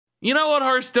You know what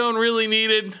Hearthstone really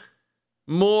needed?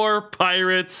 More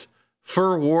pirates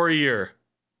for Warrior.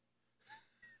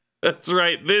 That's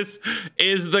right. This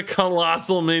is the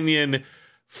colossal minion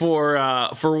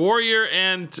for Warrior,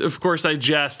 and of course I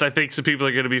jest. I think some people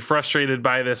are going to be frustrated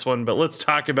by this one, but let's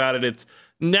talk about it. It's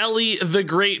Nelly the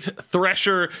Great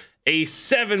Thresher, a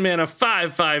 7-mana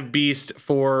 5/5 beast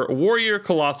for Warrior,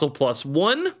 Colossal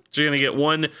 +1. So you're going to get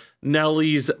one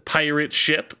Nelly's pirate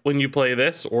ship when you play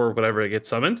this, or whatever it gets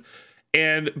summoned.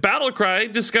 And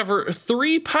Battlecry, discover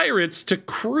 3 pirates to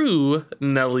crew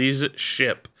Nelly's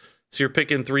ship. So you're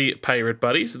picking 3 pirate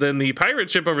buddies. Then the pirate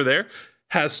ship over there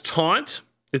has Taunt.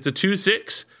 It's a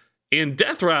 2/6. And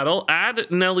Death Rattle,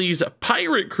 add Nelly's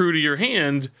pirate crew to your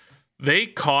hand. They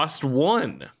cost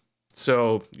 1.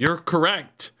 So you're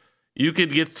correct. You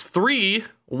could get 3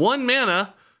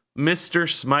 1-mana Mr.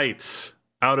 Smites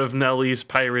out of Nelly's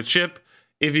pirate ship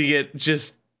if you get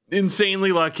just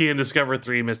insanely lucky and discover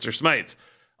 3 Mr. Smites.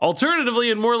 Alternatively,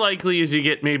 and more likely, is you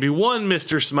get maybe 1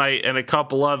 Mr. Smite and a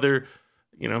couple other,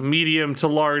 medium to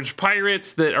large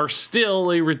pirates that are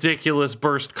still a ridiculous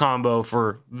burst combo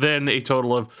for then a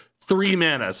total of 3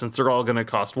 mana, since they're all going to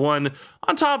cost 1,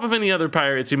 on top of any other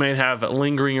pirates you might have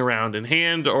lingering around in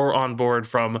hand or on board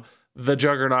from the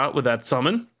Juggernaut with that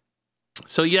summon.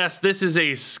 So yes, this is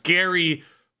a scary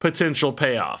potential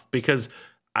payoff, because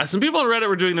some people on Reddit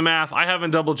were doing the math. I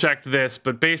haven't double checked this,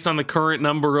 but based on the current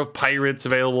number of pirates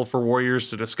available for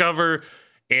Warriors to discover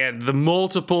and the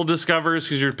multiple discovers,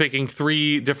 because you're picking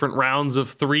 3 different rounds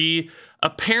of 3,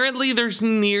 apparently there's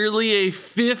nearly a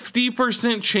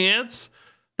 50% chance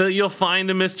that you'll find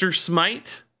a Mr.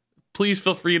 Smite. Please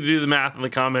feel free to do the math in the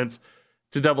comments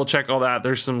to double check all that.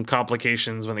 There's some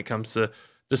complications when it comes to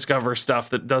discover stuff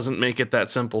that doesn't make it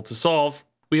that simple to solve.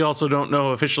 We also don't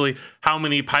know officially how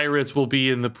many pirates will be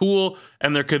in the pool,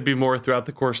 and there could be more throughout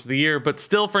the course of the year, but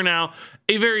still for now,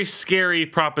 a very scary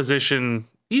proposition,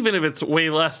 even if it's way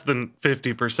less than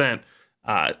 50%.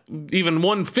 Even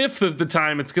 1/5 of the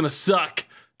time, it's going to suck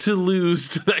to lose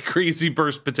to that crazy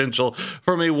burst potential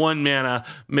from a 1-mana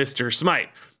Mr. Smite.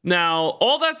 Now,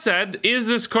 all that said, is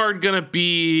this card going to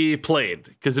be played?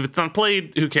 Because if it's not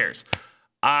played, who cares?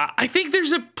 I think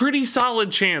there's a pretty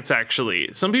solid chance,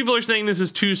 actually. Some people are saying this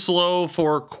is too slow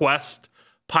for Quest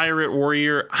Pirate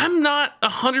Warrior. I'm not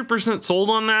 100% sold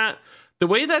on that. The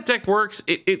way that deck works,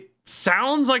 it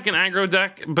sounds like an aggro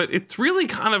deck, but it's really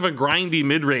kind of a grindy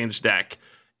mid-range deck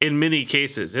in many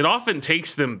cases. It often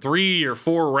takes them 3 or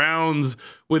 4 rounds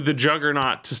with the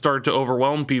Juggernaut to start to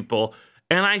overwhelm people.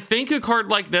 And I think a card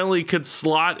like Nelly could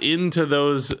slot into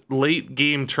those late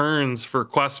game turns for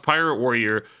Quest Pirate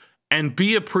Warrior and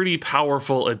be a pretty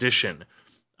powerful addition.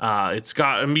 It's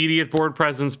got immediate board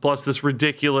presence plus this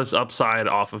ridiculous upside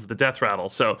off of the Death Rattle.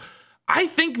 So I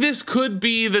think this could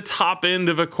be the top end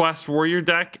of a Quest Warrior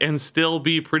deck and still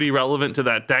be pretty relevant to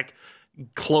that deck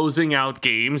closing out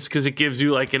games, because it gives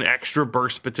you like an extra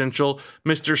burst potential.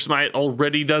 Mr. Smite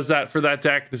already does that for that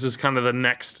deck. This is kind of the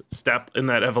next step in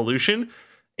that evolution,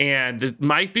 and it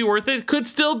might be worth it. Could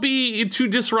still be too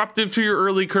disruptive to your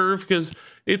early curve because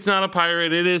it's not a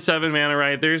pirate. It is 7 mana,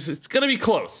 right? It's going to be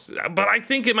close, but I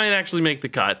think it might actually make the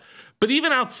cut. But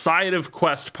even outside of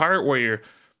Quest Pirate Warrior,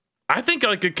 I think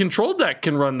like a control deck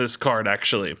can run this card,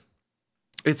 actually.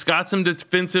 It's got some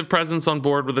defensive presence on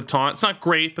board with a taunt. It's not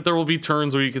great, but there will be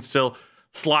turns where you can still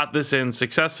slot this in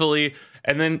successfully.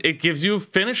 And then it gives you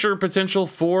finisher potential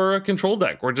for a control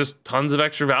deck, or just tons of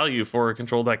extra value for a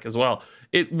control deck as well.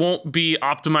 It won't be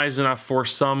optimized enough for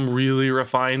some really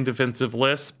refined defensive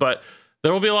lists, but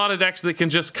there will be a lot of decks that can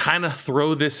just kind of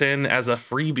throw this in as a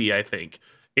freebie, I think.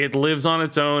 It lives on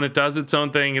its own. It does its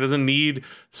own thing. It doesn't need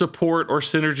support or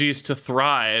synergies to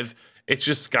thrive. It's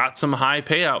just got some high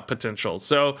payout potential.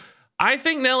 So I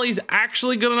think Nelly's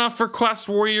actually good enough for Quest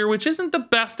Warrior, which isn't the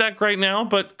best deck right now,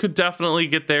 but could definitely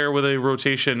get there with a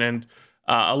rotation and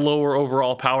a lower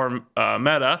overall power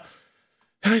meta.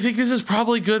 And I think this is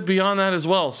probably good beyond that as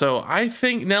well. So I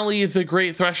think Nelly the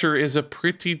Great Thresher is a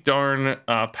pretty darn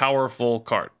powerful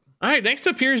card. All right, next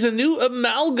up here is a new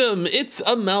Amalgam. It's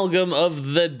Amalgam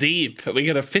of the Deep. We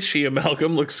get a fishy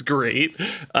Amalgam, looks great. 2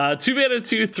 mana,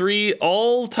 2/3,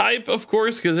 all type, of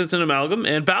course, because it's an Amalgam.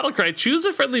 And Battlecry, choose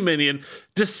a friendly minion,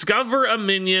 discover a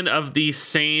minion of the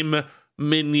same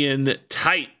minion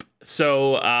type.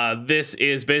 So this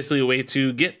is basically a way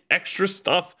to get extra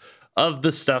stuff of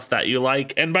the stuff that you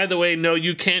like. And by the way, no,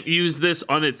 you can't use this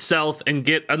on itself and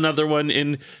get another one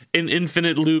in an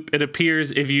infinite loop. It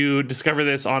appears if you discover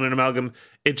this on an Amalgam,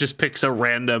 it just picks a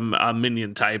random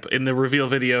minion type. In the reveal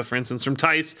video, for instance, from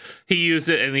Tice, he used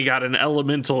it and he got an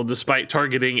elemental despite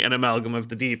targeting an Amalgam of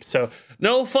the Deep. So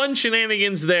no fun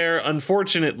shenanigans there,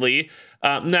 unfortunately.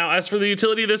 Now, as for the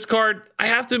utility of this card, I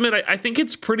have to admit, I think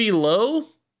it's pretty low.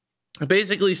 I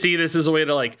basically see this as a way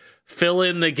to like fill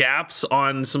in the gaps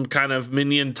on some kind of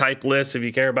minion type list. If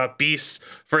you care about beasts,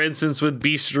 for instance, with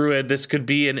Beast Druid, this could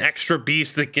be an extra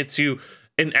beast that gets you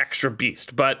an extra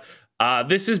beast. But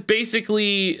this is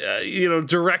basically,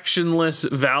 directionless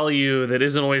value that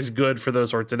isn't always good for those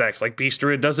sorts of decks. Like Beast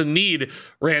Druid doesn't need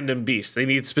random beasts. They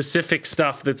need specific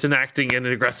stuff that's enacting an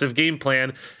aggressive game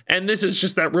plan. And this is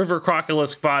just that River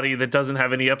Crocolisk body that doesn't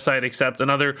have any upside except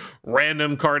another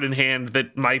random card in hand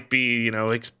that might be,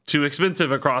 too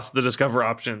expensive across the Discover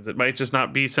options. It might just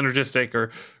not be synergistic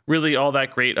or really all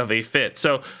that great of a fit.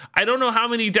 So I don't know how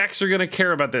many decks are going to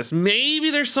care about this. Maybe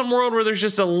there's some world where there's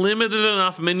just a limited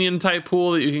enough minion type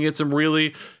pool that you can get some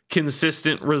really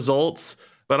consistent results,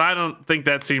 but I don't think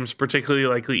that seems particularly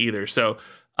likely either. So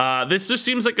this just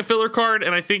seems like a filler card,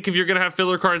 and I think if you're going to have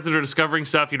filler cards that are discovering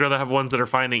stuff, you'd rather have ones that are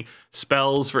finding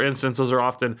spells, for instance. Those are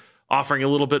often offering a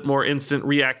little bit more instant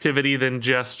reactivity than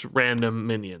just random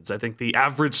minions. I think the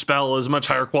average spell is much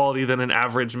higher quality than an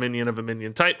average minion of a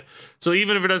minion type. So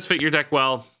even if it does fit your deck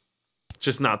well,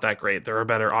 just not that great. There are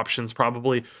better options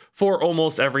probably for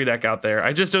almost every deck out there.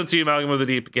 I just don't see Amalgam of the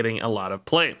Deep getting a lot of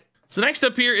play. So next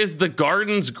up here is the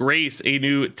Garden's Grace, a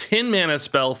new 10 mana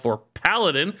spell for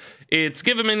Paladin. It's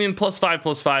give a minion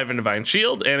 +5/+5 and Divine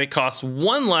Shield, and it costs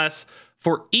 1 less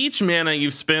for each mana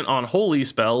you've spent on holy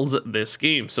spells this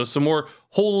game. So some more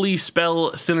holy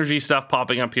spell synergy stuff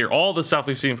popping up here. All the stuff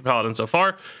we've seen from Paladin so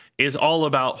far is all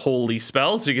about holy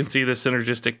spells. So you can see the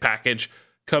synergistic package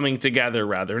coming together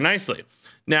rather nicely.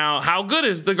 Now, how good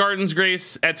is the Garden's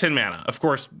Grace at 10 mana? Of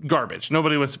course, garbage.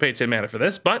 Nobody wants to pay 10 mana for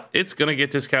this, but it's going to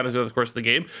get discounted over the course of the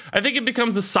game. I think it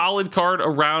becomes a solid card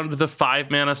around the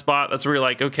 5 mana spot. That's where you're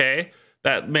like, okay,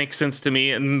 that makes sense to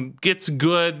me, and gets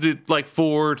good like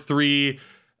 4, 3,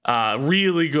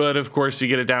 really good. Of course, you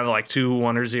get it down to like 2,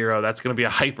 1, or 0. That's going to be a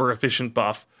hyper efficient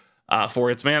buff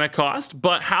for its mana cost.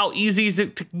 But how easy is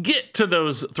it to get to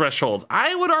those thresholds?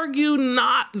 I would argue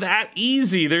not that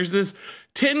easy. There's this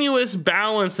tenuous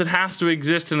balance that has to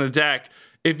exist in a deck.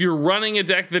 If you're running a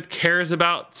deck that cares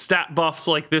about stat buffs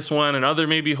like this one and other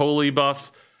maybe holy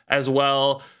buffs as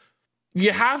well,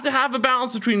 you have to have a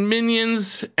balance between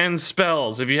minions and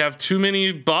spells. If you have too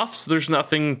many buffs, there's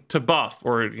nothing to buff.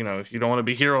 Or, if you don't want to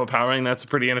be hero powering, that's a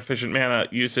pretty inefficient mana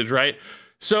usage, right?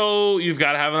 So you've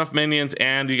got to have enough minions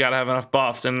and you got to have enough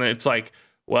buffs. And it's like,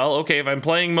 well, okay, if I'm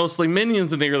playing mostly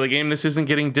minions in the early game, this isn't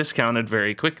getting discounted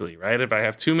very quickly, right? If I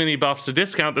have too many buffs to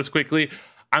discount this quickly,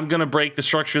 I'm going to break the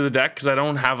structure of the deck because I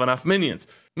don't have enough minions.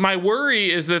 My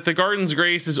worry is that the Garden's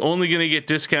Grace is only going to get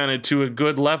discounted to a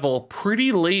good level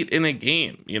pretty late in a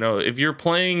game. If you're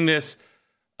playing this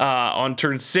on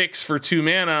turn 6 for 2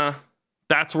 mana,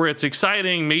 that's where it's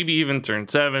exciting, maybe even turn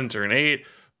 7, turn 8,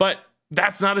 but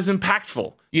that's not as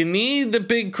impactful. You need the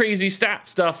big crazy stat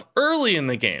stuff early in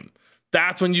the game.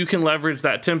 That's when you can leverage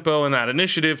that tempo and that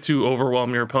initiative to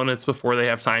overwhelm your opponents before they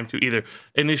have time to either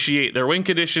initiate their win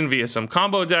condition via some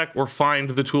combo deck or find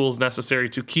the tools necessary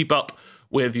to keep up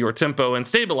with your tempo and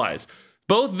stabilize.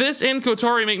 Both this and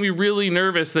Kotari make me really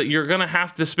nervous that you're going to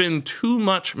have to spend too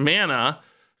much mana.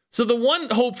 So the one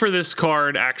hope for this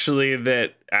card, actually,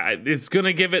 that it's going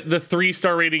to give it the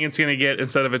 3-star rating it's going to get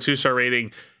instead of a 2-star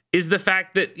rating, is the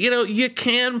fact that, you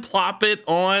can plop it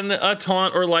on a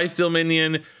taunt or lifesteal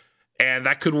minion, and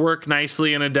that could work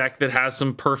nicely in a deck that has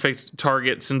some perfect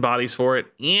targets and bodies for it.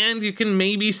 And you can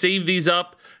maybe save these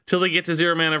up till they get to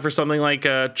 0 mana for something like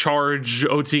a charge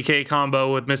OTK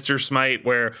combo with Mr. Smite,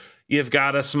 where you've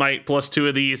got a Smite plus 2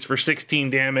 of these for 16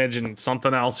 damage and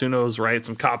something else, who knows, right?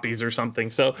 Some copies or something.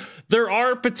 So there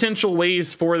are potential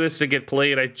ways for this to get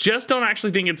played. I just don't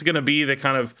actually think it's going to be the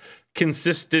kind of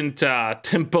consistent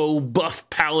tempo buff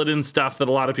paladin stuff that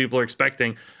a lot of people are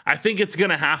expecting. I think it's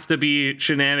going to have to be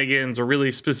shenanigans or really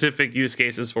specific use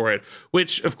cases for it,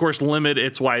 which of course limit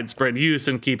its widespread use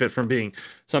and keep it from being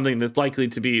something that's likely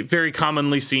to be very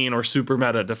commonly seen or super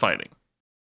meta defining.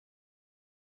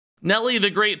 Nelly the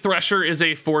Great Thresher is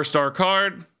a 4-star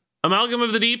card. Amalgam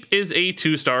of the Deep is a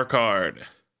 2-star card.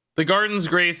 The Garden's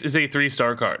Grace is a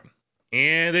 3-star card.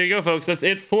 And there you go, folks. That's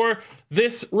it for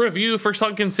this review for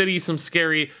Sunken City. Some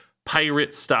scary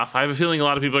pirate stuff. I have a feeling a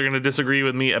lot of people are going to disagree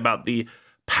with me about the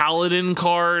Paladin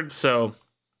card. So,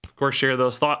 of course, share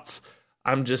those thoughts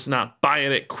I'm just not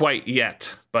buying it quite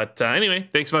yet. But anyway,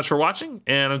 thanks so much for watching,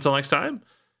 and until next time,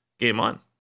 game on.